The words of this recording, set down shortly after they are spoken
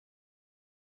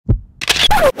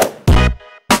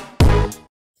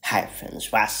Hi friends,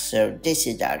 so this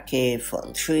is our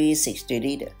iPhone 360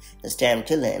 reader. It's time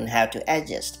to learn how to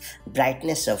adjust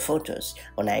brightness of photos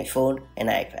on iPhone and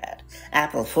iPad.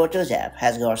 Apple Photos app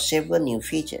has got several new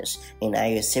features in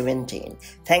iOS 17.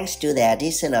 Thanks to the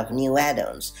addition of new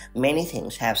add-ons, many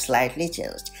things have slightly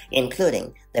changed,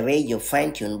 including the way you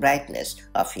fine-tune brightness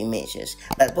of images.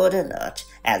 But bother not,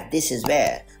 as this is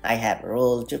where I have a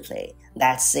role to play.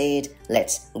 That said,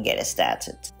 let's get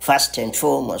started. First and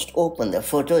foremost, open the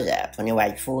Photos app on your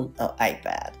iPhone or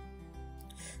iPad.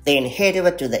 Then head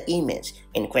over to the image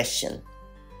in question.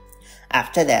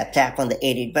 After that, tap on the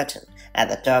Edit button at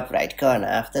the top right corner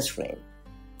of the screen.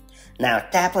 Now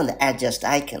tap on the Adjust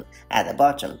icon at the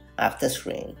bottom of the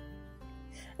screen.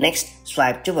 Next,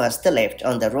 swipe towards the left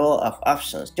on the row of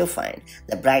options to find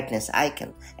the brightness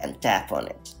icon and tap on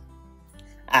it.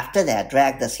 After that,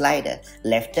 drag the slider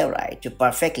left or right to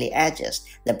perfectly adjust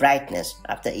the brightness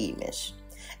of the image.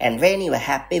 And when you are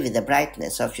happy with the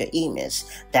brightness of your image,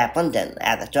 tap on Done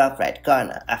at the top right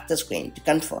corner of the screen to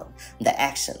confirm the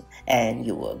action, and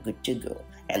you are good to go.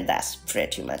 And that's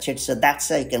pretty much it. So that's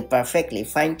how you can perfectly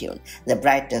fine-tune the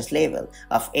brightness level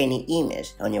of any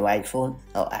image on your iPhone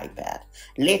or iPad.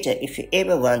 Later, if you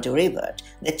ever want to revert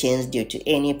the change due to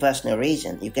any personal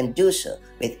reason, you can do so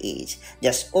with ease.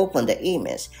 Just open the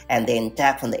image and then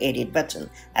tap on the Edit button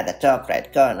at the top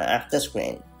right corner of the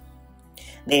screen.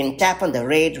 Then tap on the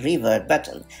red revert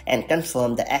button and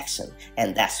confirm the action,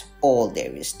 and that's all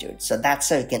there is to it. So that's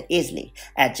how you can easily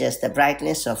adjust the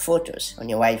brightness of photos on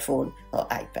your iPhone or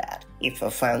iPad. If you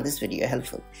found this video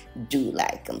helpful, do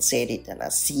like and share it, and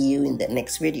I'll see you in the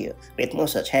next video with more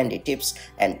such handy tips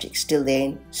and tricks. Till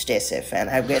then, stay safe and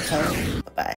have a great time. Bye-bye.